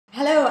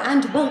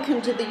and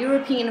welcome to the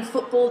European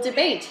football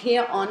debate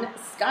here on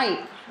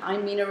Skype.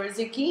 I'm Mina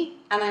Rzouki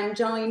and I'm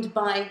joined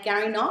by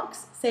Gary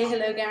Knox. Say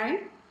hello,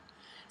 Gary.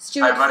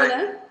 Stuart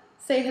Fuller.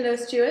 Say hello,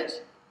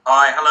 Stuart.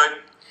 Hi, hello.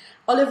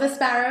 Oliver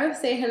Sparrow.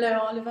 Say hello,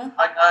 Oliver.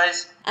 Hi,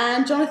 guys.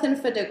 And Jonathan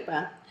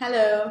Fadugba.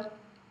 Hello.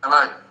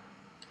 Hello.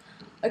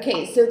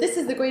 Okay, so this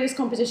is the greatest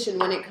competition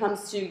when it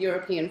comes to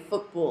European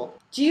football.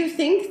 Do you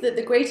think that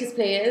the greatest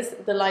players,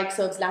 the likes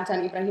of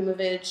Zlatan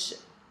Ibrahimovic,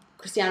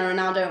 Cristiano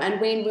Ronaldo and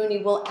Wayne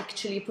Rooney, will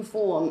actually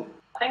perform?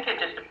 I think it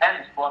just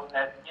depends what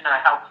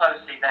how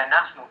closely their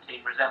national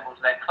team resembles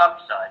their club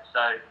side.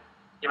 So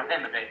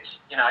Ibrahimovic,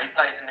 he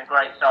plays in a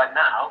great side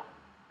now,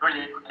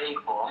 brilliant league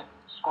form,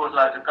 scores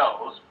loads of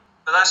goals.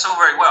 But that's all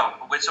very well,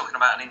 but we're talking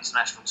about an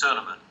international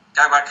tournament.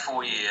 Go back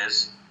 4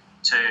 years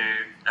to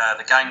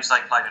the games they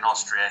played in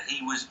Austria.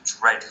 He was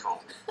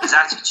dreadful. His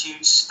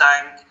attitude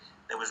stank.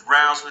 There was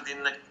rows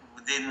within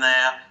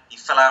there. He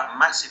fell out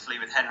massively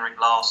with Henrik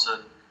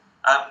Larsson.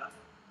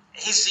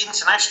 His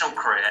international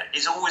career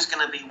is always going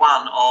to be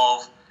one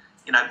of,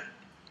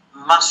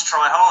 must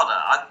try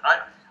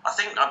harder. I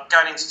think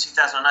going into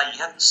 2008, he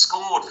hadn't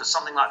scored for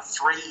something like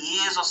 3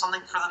 years or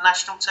something for the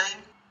national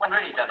team. Wayne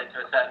Rooney does it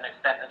to a certain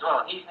extent as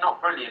well. He's not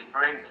brilliant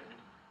for England.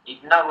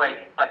 He's no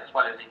way plays as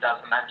well as he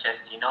does for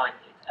Manchester United.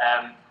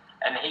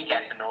 And he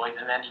gets annoyed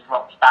and then he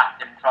drops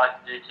back and tries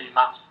to do too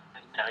much.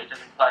 He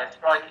doesn't play a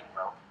striking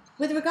role.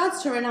 With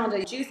regards to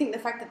Ronaldo, do you think the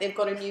fact that they've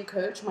got a new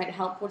coach might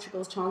help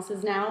Portugal's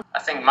chances now? I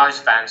think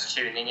most fans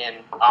tuning in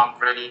aren't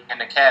really going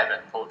to care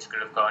that Portugal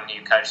have got a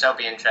new coach. They'll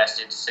be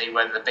interested to see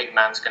whether the big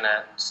man's going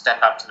to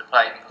step up to the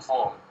plate and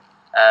perform.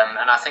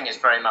 And I think it's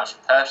very much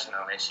a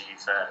personal issue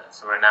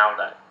for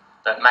Ronaldo.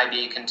 But maybe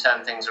he can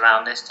turn things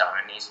around this time,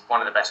 and he's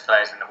one of the best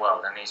players in the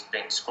world, and he's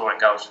been scoring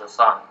goals for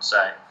fun.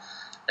 So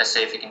let's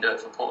see if he can do it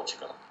for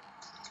Portugal.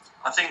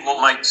 I think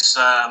what makes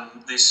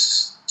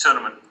this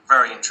tournament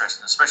very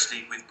interesting,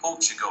 especially with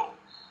Portugal,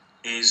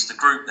 is the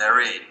group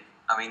they're in.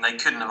 I mean, they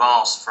couldn't have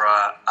asked for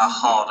a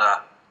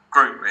harder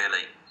group,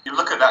 really. You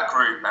look at that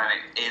group and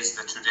it is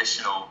the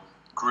traditional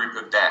group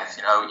of death.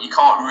 You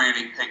can't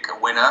really pick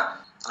a winner.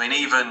 I mean,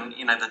 even,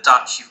 the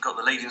Dutch, you've got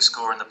the leading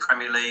scorer in the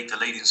Premier League, the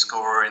leading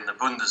scorer in the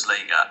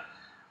Bundesliga.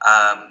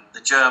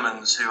 The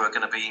Germans, who are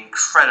going to be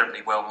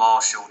incredibly well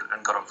marshalled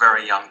and got a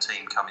very young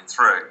team coming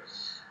through.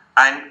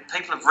 And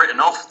people have written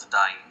off the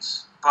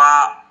Danes,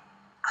 but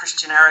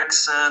Christian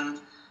Eriksen,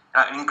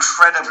 an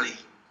incredibly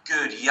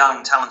good,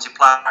 young, talented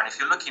player. And if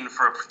you're looking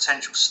for a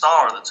potential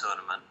star of the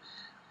tournament,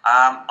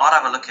 I'd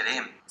have a look at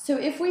him. So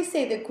if we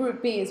say that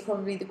Group B is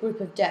probably the group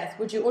of death,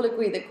 would you all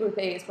agree that Group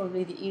A is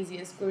probably the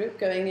easiest group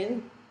going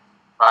in?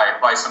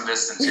 By some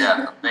distance,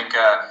 yeah. I think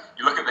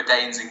you look at the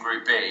Danes in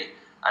Group B,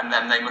 and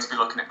then they must be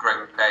looking at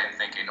Group A and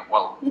thinking,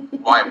 well,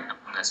 why have we done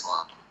this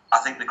one? I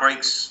think the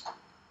Greeks,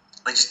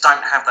 they just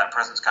don't have that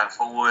presence going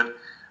forward.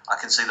 I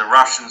can see the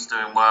Russians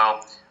doing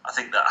well. I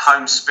think that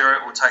home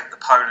spirit will take the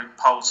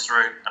Poles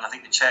through, and I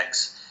think the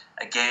Czechs,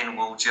 again,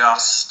 will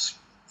just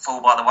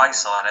fall by the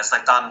wayside, as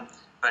they've done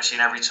virtually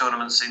in every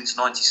tournament since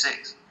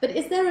 '96. But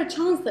is there a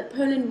chance that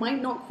Poland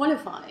might not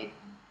qualify?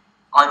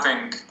 I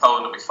think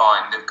Poland will be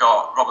fine. They've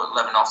got Robert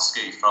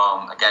Lewandowski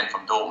from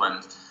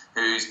Dortmund,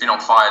 who's been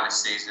on fire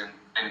this season,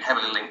 been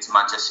heavily linked to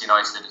Manchester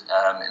United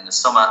in the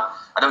summer.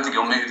 I don't think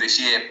he'll move this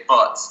year,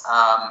 but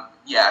I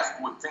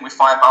think with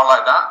firepower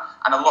like that,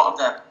 and a lot of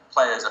their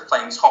players are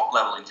playing top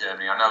level in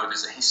Germany. I know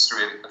there's a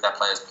history of their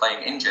players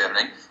playing in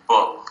Germany,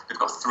 but they've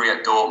got 3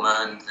 at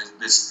Dortmund.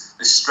 There's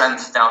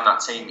strength down that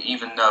team,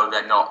 even though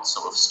they're not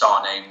sort of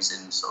star names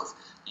in sort of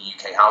the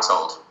UK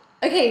household.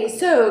 Okay,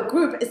 so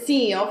Group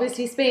C,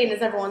 obviously Spain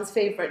is everyone's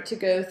favourite to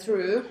go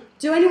through.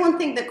 Do anyone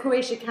think that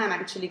Croatia can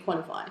actually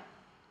qualify?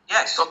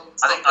 Yes,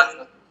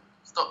 I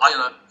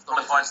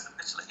qualifies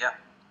Italy, yeah.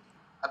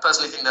 I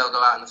personally think they'll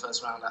go out in the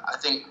first round. I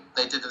think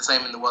they did the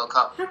same in the World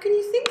Cup. How can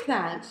you think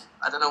that?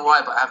 I don't know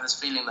why, but I have this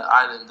feeling that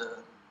Ireland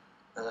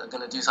are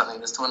going to do something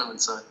in this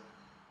tournament. So,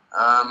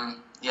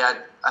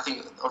 I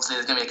think obviously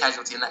there's going to be a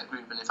casualty in that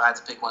group, and if I had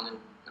to pick one, it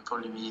would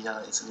probably be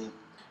Italy.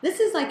 This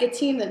is like a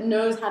team that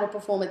knows how to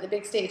perform at the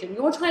big stage, and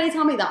you're trying to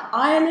tell me that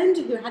Ireland,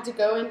 who had to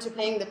go into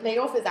playing the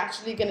playoff, is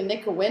actually going to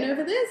nick a win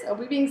over this? Are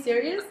we being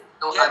serious?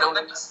 No, I don't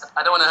want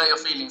to hurt your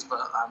feelings,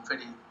 but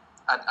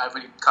I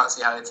really can't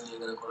see how Italy are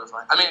going to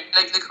qualify. I mean,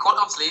 they could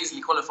obviously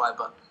easily qualify,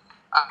 but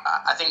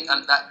I think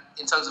that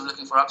in terms of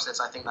looking for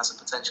upsets, I think that's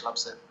a potential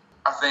upset.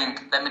 I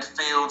think their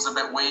midfield's a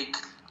bit weak.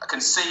 I can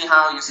see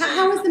how you say...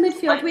 How is the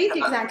midfield weak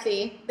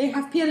exactly? They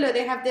have Pirlo,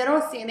 they have De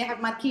Rossi, and they have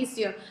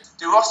Marchisio.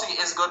 De Rossi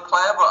is a good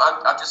player, but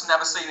I've just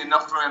never seen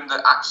enough from him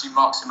that actually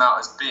marks him out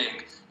as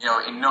being,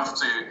 enough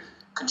to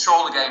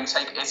control the game,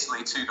 take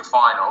Italy to the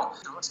final.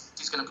 De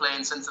Rossi's going to play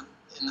in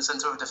the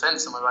centre of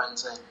defence, am I right in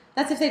saying?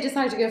 That's if they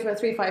decide to go for a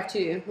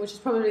 3-5-2, which is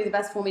probably the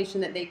best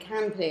formation that they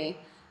can play.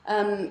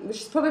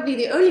 Which is probably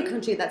the only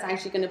country that's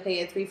actually going to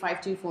play a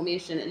 3-5-2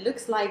 formation. It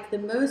looks like the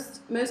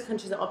most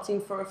countries are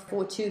opting for a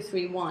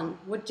 4-2-3-1.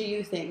 What do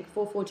you think?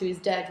 4-4-2 is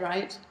dead,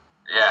 right?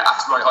 Yeah,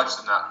 ask Roy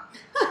Hodgson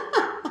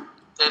that.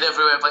 Dead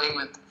everywhere but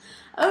England.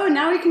 Oh,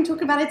 now we can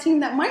talk about a team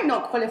that might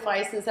not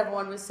qualify since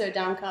everyone was so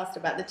downcast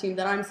about the team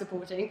that I'm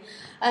supporting.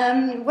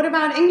 What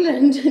about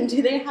England?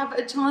 Do they have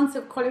a chance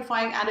of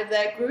qualifying out of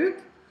their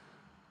group?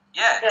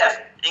 Yeah.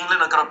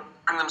 England have got to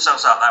bring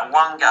themselves up that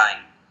one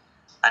game,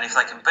 and if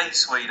they can beat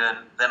Sweden,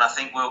 then I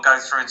think we'll go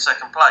through in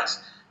second place.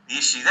 The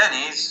issue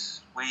then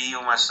is we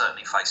almost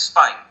certainly face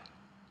Spain.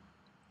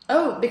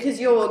 Oh, because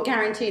you're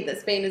guaranteed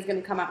that Spain is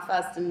going to come out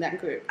first in that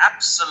group.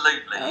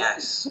 Absolutely,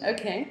 yes.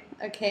 Okay.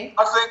 I think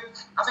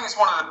it's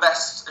one of the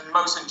best and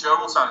most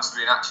enjoyable times to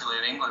be actually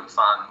an England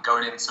fan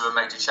going into a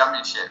major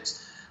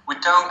championships. We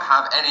don't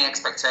have any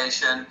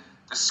expectation.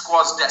 The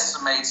squad's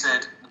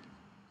decimated.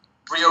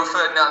 Rio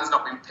Ferdinand's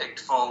not been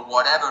picked for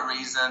whatever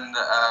reason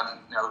that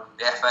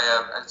the FA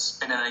are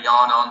spinning a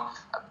yarn on.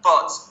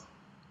 But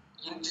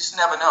you just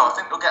never know. I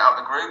think they'll get out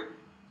of the group.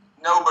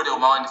 Nobody will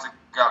mind if they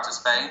go out to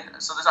Spain.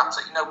 So there's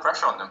absolutely no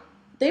pressure on them.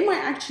 They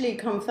might actually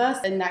come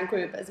first in that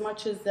group. As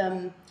much as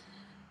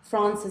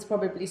France is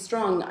probably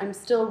strong, I'm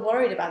still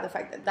worried about the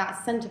fact that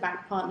that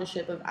centre-back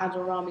partnership of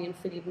Adel Rami and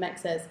Philippe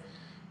Mexes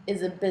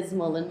is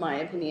abysmal in my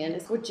opinion.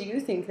 What do you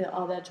think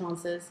are their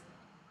chances?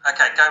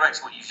 Okay, go back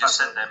to what you just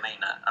said there,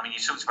 Mina. I mean, you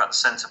talked about the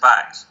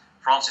centre-backs.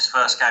 France's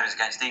first game is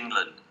against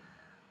England.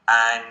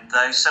 And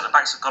those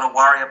centre-backs have got to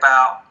worry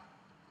about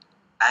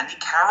Andy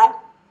Carroll,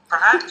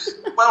 perhaps?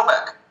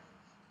 Welbeck.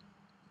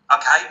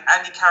 Okay,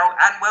 Andy Carroll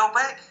and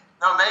Welbeck?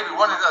 No, maybe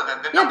one of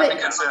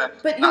them.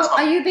 But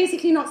are you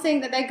basically not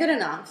saying that they're good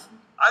enough?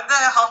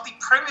 They're hardly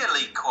Premier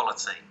League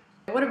quality.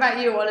 What about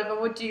you, Oliver?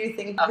 What do you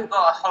think? I've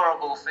got a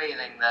horrible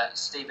feeling that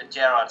Steven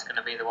Gerrard's going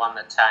to be the one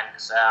that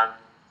tanks.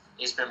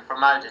 He's been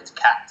promoted to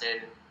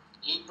captain.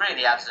 He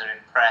really hasn't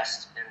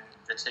impressed in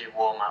the 2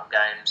 warm-up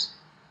games.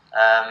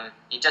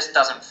 He just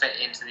doesn't fit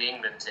into the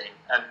England team.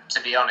 And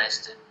to be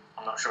honest,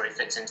 I'm not sure he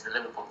fits into the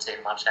Liverpool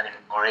team much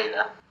anymore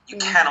either. You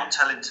cannot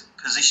tell him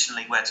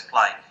positionally where to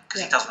play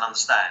because he doesn't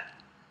understand.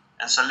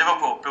 And so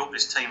Liverpool built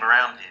this team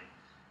around him.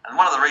 And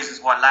one of the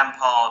reasons why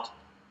Lampard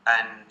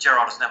and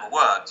Gerrard has never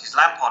worked is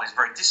Lampard is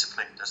very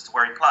disciplined as to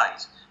where he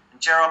plays, and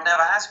Gerrard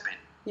never has been.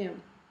 Yeah.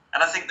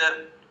 And I think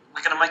that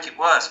we're going to make it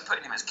worse.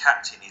 Putting him as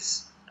captain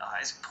is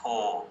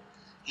poor.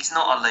 He's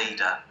not a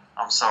leader.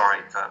 I'm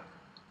sorry, but...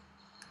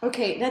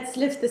 Okay, let's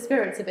lift the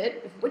spirits a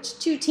bit. Which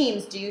 2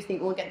 teams do you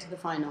think will get to the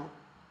final?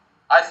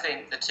 I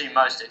think the 2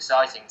 most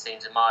exciting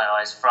teams in my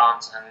eyes,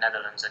 France and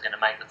Netherlands, are going to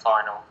make the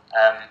final.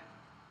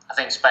 I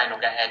think Spain will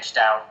get edged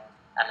out,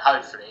 and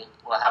hopefully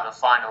we'll have a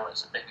final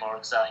that's a bit more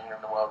exciting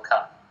than the World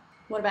Cup.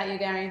 What about you,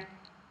 Gary?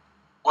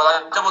 Well,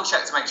 I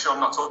double-checked to make sure I'm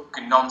not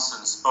talking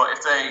nonsense, but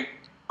if they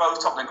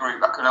both top the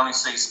group, I can only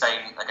see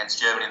Spain against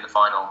Germany in the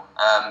final.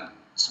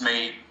 To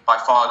me, by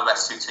far the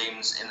best 2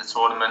 teams in the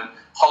tournament.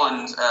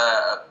 Holland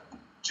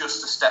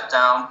just a step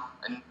down,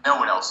 and no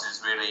one else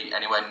is really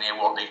anywhere near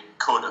what they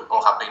could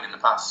or have been in the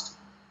past.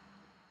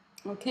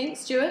 Okay,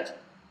 Stuart,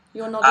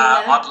 you're nodding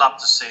there. I'd love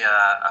to see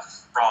a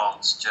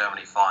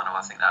France-Germany final.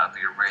 I think that would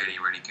be a really,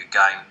 really good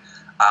game.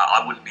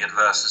 I wouldn't be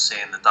adverse to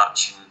seeing the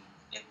Dutch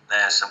in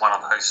there, so one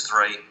of those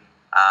 3,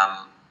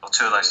 or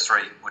 2 of those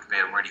 3 would be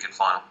a really good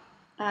final.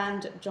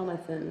 And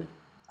Jonathan?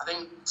 I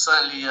think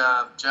certainly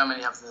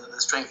Germany have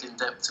the strength in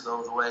depth to go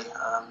all the way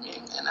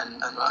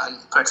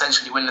and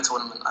potentially win the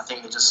tournament. I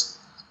think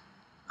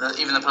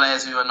even the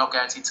players who are not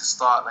guaranteed to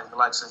start, like the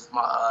likes of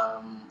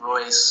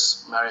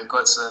Royce, Mario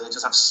Götze, they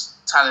just have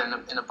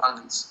talent in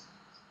abundance.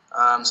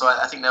 So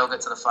I think they'll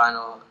get to the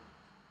final.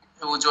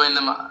 Who will join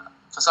them?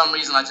 For some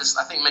reason, I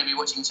think maybe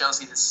watching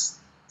Chelsea this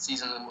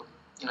season,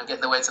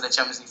 get their way to the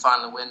Champions League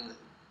final and win,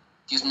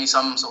 gives me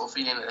some sort of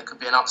feeling that there could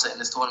be an upset in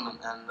this tournament.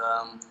 And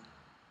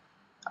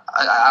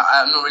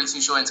I'm not really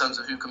too sure in terms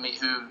of who can meet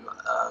who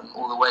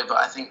all the way, but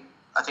I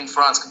think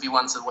France could be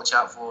one to watch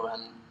out for.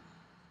 And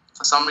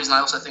for some reason, I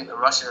also think that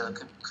Russia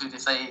could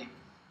if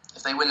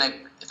they win their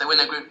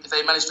group, if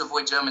they manage to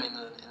avoid Germany in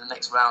the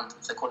next round,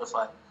 if they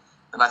qualify,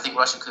 then I think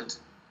Russia could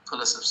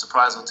pull us a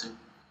surprise or 2.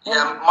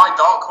 Yeah, my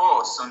dark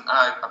horse, and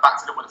I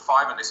backed it up with a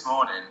 5 this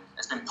morning,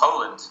 has been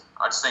Poland.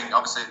 I just think,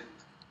 obviously,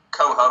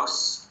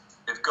 co-hosts,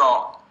 they've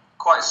got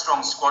quite a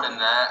strong squad in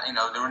there.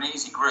 They're an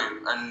easy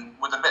group, and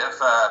with a bit of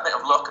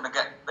luck and a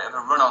bit of a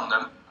run on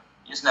them,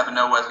 you just never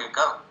know where they could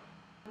go.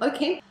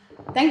 Okay.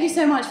 Thank you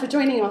so much for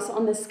joining us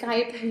on the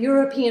Skype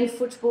European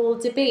football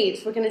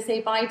debate. We're going to say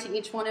bye to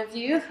each one of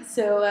you.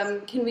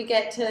 So can we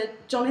get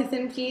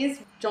Jonathan, please?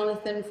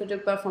 Jonathan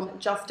Fadugba from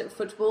Just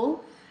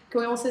Football.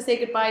 Can we also say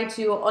goodbye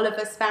to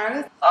Oliver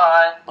Sparrow?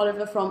 Bye.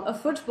 Oliver from A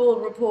Football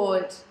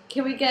Report.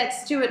 Can we get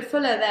Stuart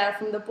Fuller there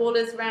from the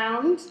Ballers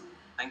Round?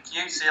 Thank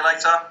you. See you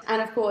later.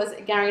 And of course,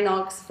 Gary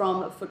Knox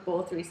from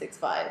Football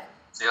 365.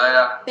 See you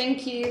later.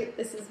 Thank you.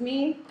 This is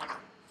me.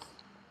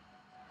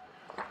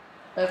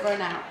 Over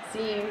and out.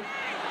 See you.